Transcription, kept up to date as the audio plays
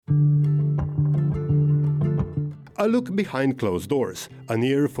A look behind closed doors, an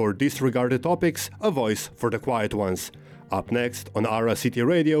ear for disregarded topics, a voice for the quiet ones. Up next on Ara City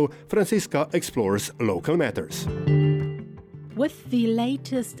Radio, Franziska explores local matters. With the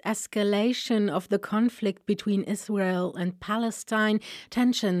latest escalation of the conflict between Israel and Palestine,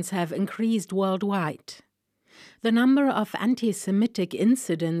 tensions have increased worldwide. The number of anti-Semitic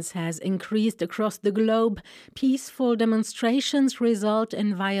incidents has increased across the globe. Peaceful demonstrations result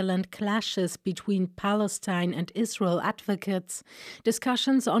in violent clashes between Palestine and Israel advocates.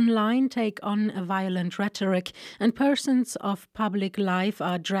 Discussions online take on a violent rhetoric, and persons of public life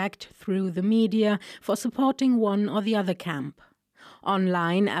are dragged through the media for supporting one or the other camp.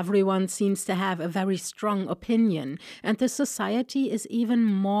 Online, everyone seems to have a very strong opinion, and the society is even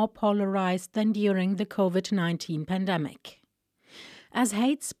more polarized than during the COVID-19 pandemic. As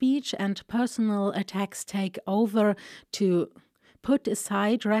hate speech and personal attacks take over to put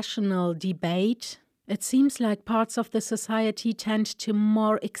aside rational debate, it seems like parts of the society tend to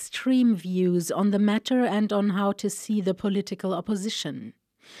more extreme views on the matter and on how to see the political opposition.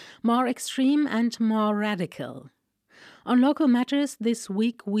 More extreme and more radical. On Local Matters this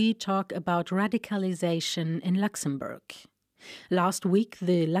week we talk about radicalisation in Luxembourg. Last week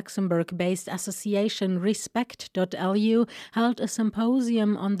the Luxembourg-based association respect.lu held a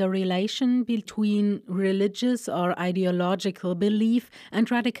symposium on the relation between religious or ideological belief and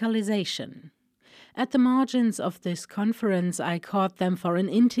radicalisation. At the margins of this conference, I caught them for an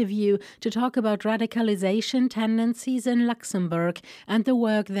interview to talk about radicalisation tendencies in Luxembourg and the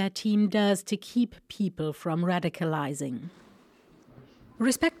work their team does to keep people from radicalising.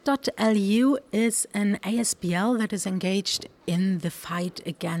 Respect.lu is an Asbl that is engaged in the fight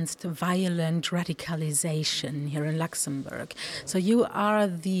against violent radicalisation here in Luxembourg. So you are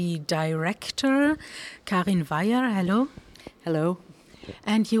the director, Carine Weyer. Hello. Hello.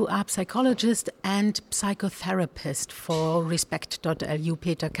 And you are psychologist and psychotherapist for respect.lu,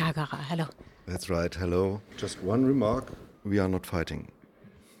 Peter Kagerer. Hello. That's right. Hello. Just one remark. We are not fighting.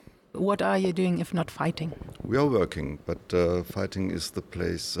 What are you doing if not fighting? We are working, but fighting is the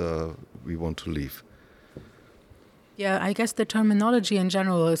place we want to leave. Yeah, I guess the terminology in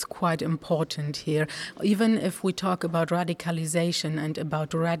general is quite important here. Even if we talk about radicalisation and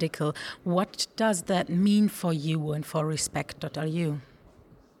about radical, what does that mean for you and for respect.lu?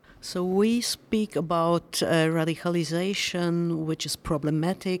 So we speak about radicalisation, which is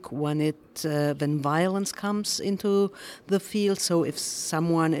problematic when violence comes into the field. So if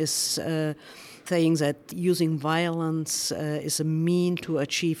someone is saying that using violence is a mean to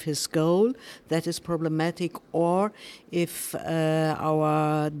achieve his goal, that is problematic. Or if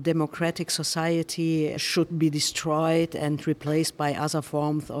our democratic society should be destroyed and replaced by other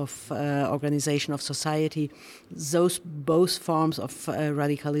forms of organization of society, both forms of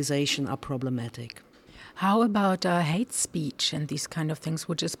radicalization are problematic. How about hate speech and these kind of things,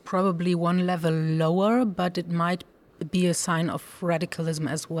 which is probably one level lower, but it might be a sign of radicalism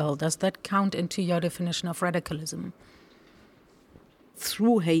as well? Does that count into your definition of radicalism?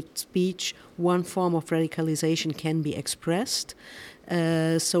 Through hate speech, one form of radicalization can be expressed.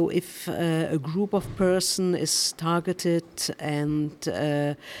 So if a group of person is targeted and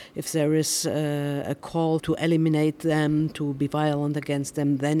if there is a call to eliminate them, to be violent against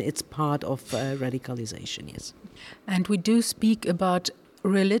them, then it's part of radicalization, yes. And we do speak about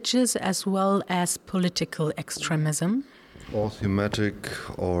religious as well as political extremism. Or thematic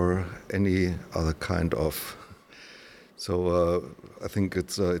or any other kind of. So I think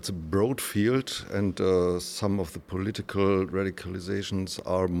it's a broad field, and some of the political radicalizations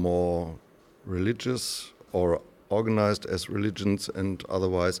are more religious or organized as religions and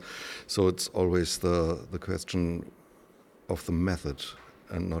otherwise. So it's always the question of the method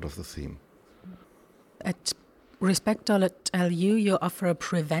and not of the theme. At Respect.lu, you offer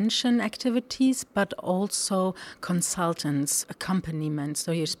prevention activities, but also consultants, accompaniment.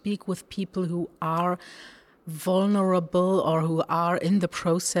 So you speak with people who are vulnerable or who are in the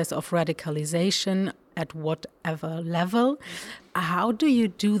process of radicalization at whatever level. How do you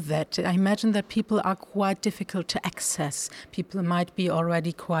do that? I imagine that people are quite difficult to access. People might be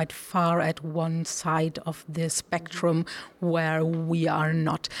already quite far at one side of the spectrum where we are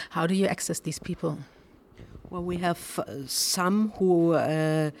not. How do you access these people? Well, we have some who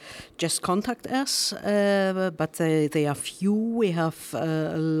just contact us, but they are few. We have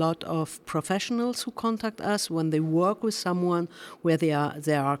a lot of professionals who contact us when they work with someone where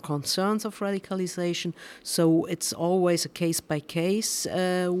there are concerns of radicalization. So it's always a case-by-case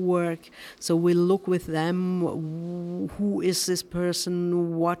work. So we look with them, who is this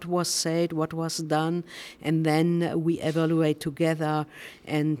person, what was said, what was done, and then we evaluate together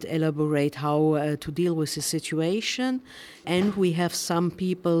and elaborate how to deal with the situation situation, and we have some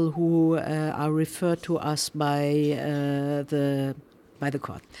people who are referred to us by the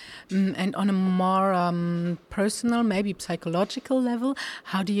court. And on a more personal, maybe psychological level,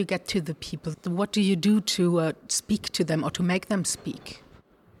 how do you get to the people? What do you do to speak to them or to make them speak?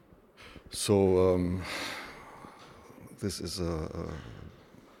 So this is a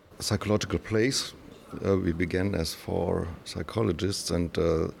psychological place. We began as 4 psychologists, and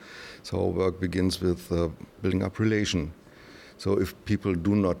so our work begins with building up relation. So if people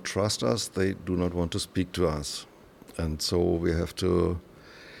do not trust us, they do not want to speak to us. And so we have to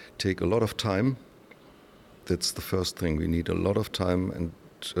take a lot of time. That's the first thing. We need a lot of time and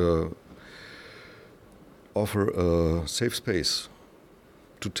offer a safe space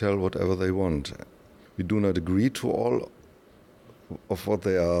to tell whatever they want. We do not agree to all of what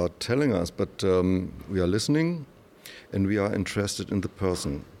they are telling us, but we are listening and we are interested in the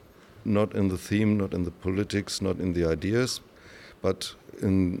person, not in the theme, not in the politics, not in the ideas, but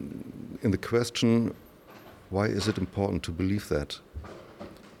in the question, why is it important to believe that?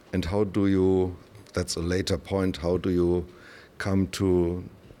 And how do you, that's a later point, how do you come to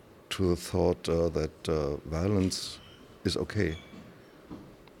the thought that violence is okay?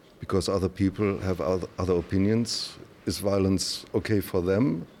 Because other people have other opinions. Is violence okay for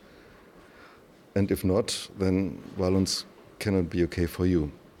them? And if not, then violence cannot be okay for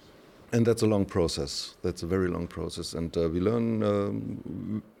you. And that's a long process. That's a very long process. And we learn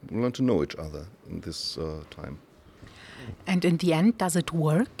to know each other in this time. And in the end, does it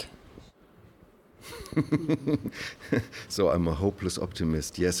work? So I'm a hopeless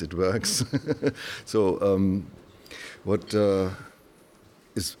optimist. Yes, it works. So what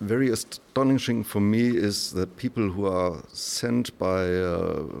is very astonishing for me is that people who are sent by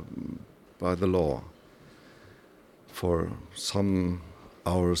the law for some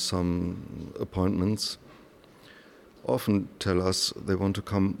hours, some appointments, often tell us they want to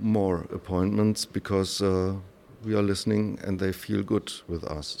come more appointments because we are listening and they feel good with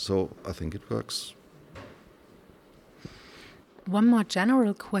us. So I think it works. One more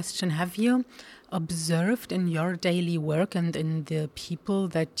general question. Have you observed in your daily work and in the people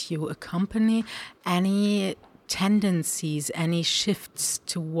that you accompany any tendencies, any shifts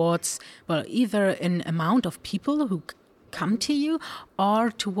towards, well, either an amount of people who come to you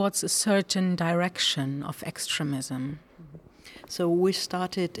or towards a certain direction of extremism? So we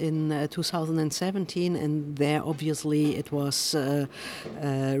started in 2017, and there obviously it was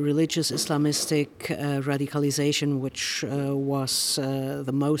religious Islamistic radicalization, which was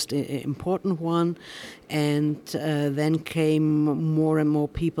the most important one. And then came more and more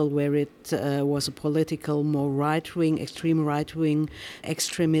people where it was a political, more right-wing, extreme right-wing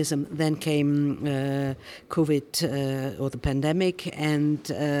extremism. Then came COVID or the pandemic, and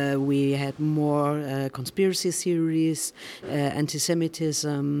we had more conspiracy theories,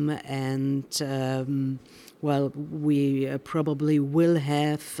 anti-Semitism, and well, we probably will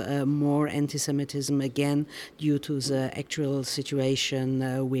have more anti-Semitism again due to the actual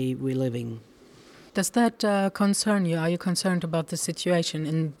situation we live in. Does that concern you? Are you concerned about the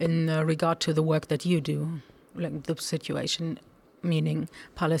situation in regard to the work that you do? Like the situation, meaning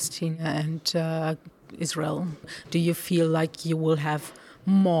Palestine and Israel. Do you feel like you will have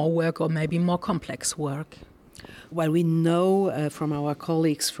more work or maybe more complex work? Well, we know from our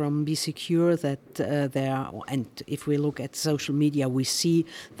colleagues from Be Secure that there are, and if we look at social media, we see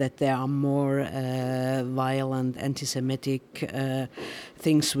that there are more violent anti-Semitic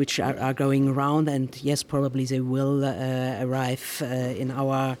things which are going around, and yes, probably they will arrive in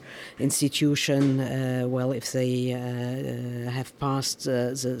our institution, well, if they have passed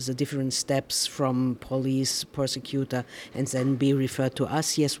the different steps from police, prosecutor, and then be referred to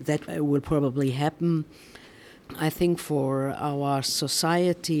us. Yes, that will probably happen. I think for our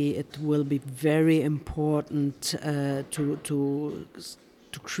society it will be very important to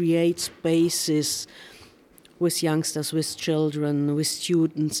create spaces with youngsters, with children, with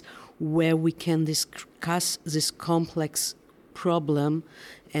students, where we can discuss this complex problem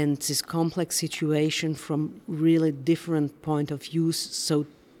and this complex situation from really different point of views, so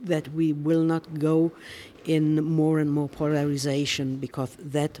that we will not go in more and more polarization, because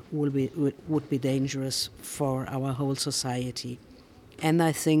that would be dangerous for our whole society. And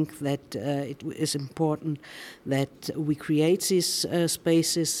I think that it is important that we create these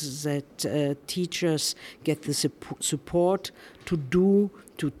spaces, that teachers get the support to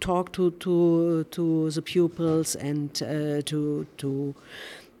talk to the pupils, and to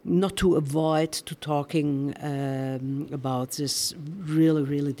not to avoid to talking about this really,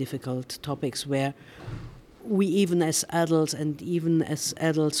 really difficult topics where we even as adults and even as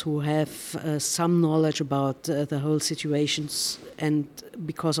adults who have some knowledge about the whole situations, and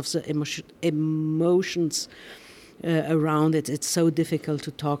because of the emotions around it, it's so difficult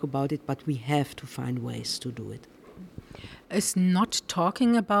to talk about it, but we have to find ways to do it. Is not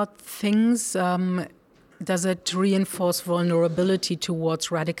talking about things, does it reinforce vulnerability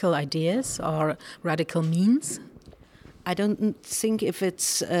towards radical ideas or radical means? I don't think if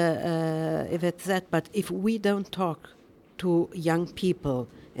it's that, but if we don't talk to young people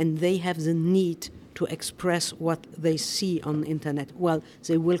and they have the need to express what they see on the internet, well,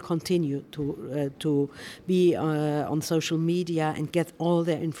 they will continue to be on social media and get all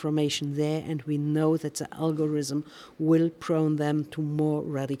their information there, and we know that the algorithm will prone them to more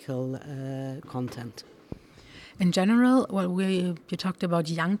radical content. In general, well, you talked about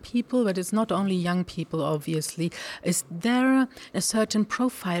young people, but it's not only young people, obviously. Is there a certain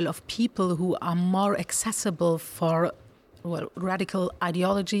profile of people who are more accessible for radical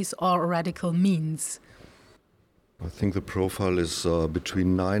ideologies or radical means? I think the profile is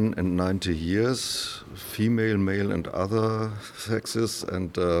between 9 and 90 years, female, male, and other sexes.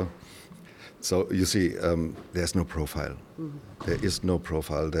 And so you see, there's no profile. Mm-hmm. There is no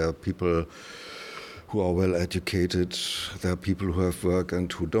profile. There are people who are well educated. There are people who have work and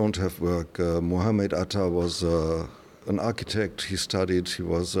who don't have work. Mohammed Atta was an architect. He studied. He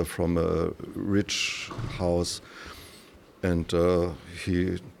was from a rich house, and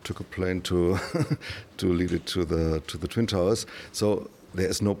he took a plane to lead it to the Twin Towers. So there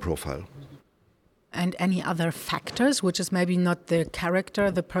is no profile. And any other factors, which is maybe not the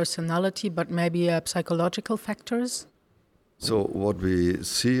character, the personality, but maybe psychological factors? So what we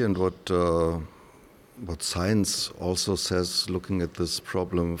see and what science also says, looking at this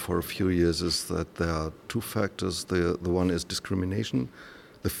problem for a few years, is that there are two factors. The one is discrimination,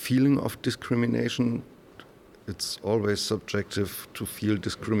 the feeling of discrimination. It's always subjective to feel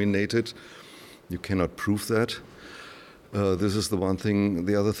discriminated. You cannot prove that. This is the one thing.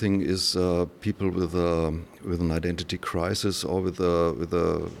 The other thing is people with an identity crisis or with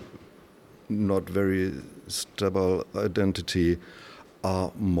a not very stable identity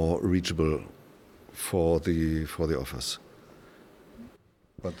are more reachable for the office.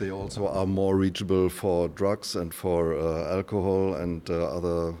 But they also are more reachable for drugs and for alcohol and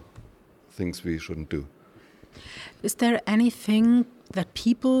other things we shouldn't do. Is there anything that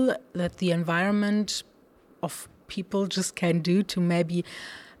the environment of people just can do to maybe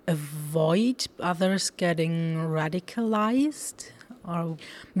avoid others getting radicalized or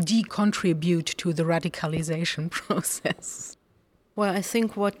decontribute to the radicalization process? Well, I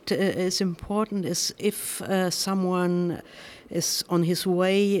think what is important is if someone is on his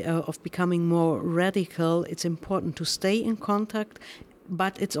way of becoming more radical, it's important to stay in contact,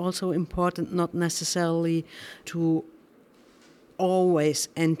 but it's also important not necessarily to always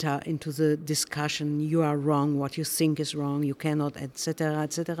enter into the discussion, you are wrong, what you think is wrong, you cannot,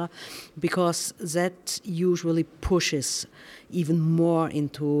 etc., because that usually pushes even more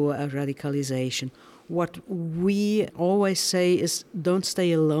into a radicalization. What we always say is don't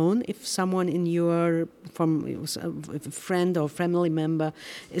stay alone. If someone if a friend or family member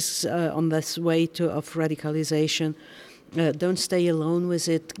is on this way of radicalization, don't stay alone with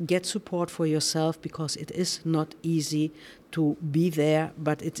it. Get support for yourself, because it is not easy to be there,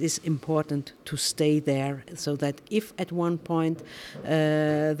 but it is important to stay there, so that if at one point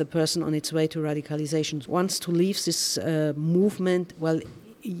the person on its way to radicalization wants to leave this movement, well,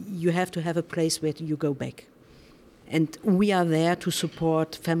 you have to have a place where you go back. And we are there to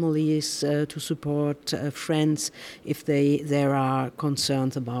support families, to support friends if there are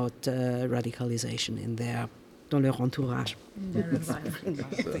concerns about radicalization in their entourage.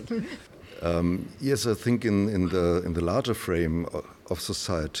 Yes, I think in the larger frame of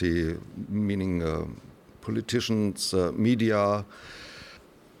society, meaning politicians, media,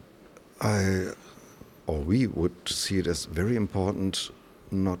 we would see it as very important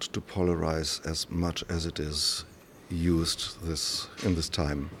not to polarize as much as it is used in this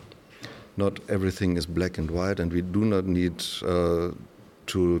time. Not everything is black and white, and we do not need to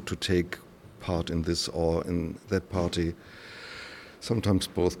take part in this or in that party. Sometimes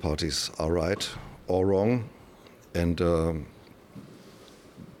both parties are right or wrong, and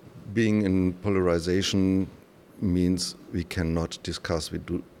being in polarization means we cannot discuss, we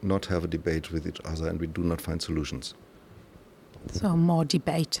do not have a debate with each other, and we do not find solutions. So more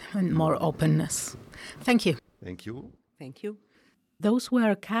debate and more openness. Thank you. Thank you. Thank you. Those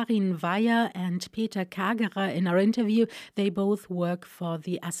were Carine Weyer and Peter Kagerer in our interview. They both work for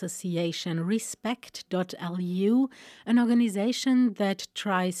the association respect.lu, an organization that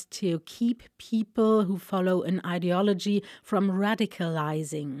tries to keep people who follow an ideology from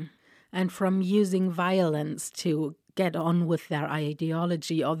radicalizing and from using violence to get on with their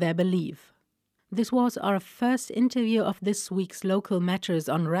ideology or their belief. This was our first interview of this week's Local Matters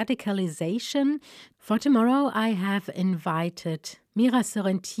on radicalization. For tomorrow, I have invited Mira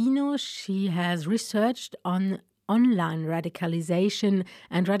Sorrentino. She has researched on online radicalization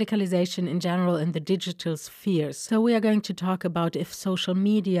and radicalization in general in the digital spheres. So we are going to talk about if social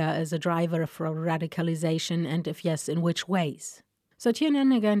media is a driver for radicalization and if yes, in which ways. So tune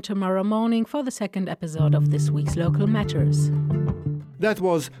in again tomorrow morning for the second episode of this week's Local Matters. That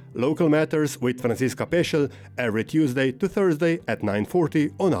was Local Matters with Franziska Peschel every Tuesday to Thursday at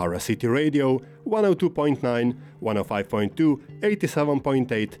 9:40 on Ara City Radio, 102.9, 105.2,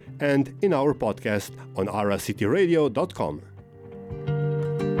 87.8 and in our podcast on aracityradio.com.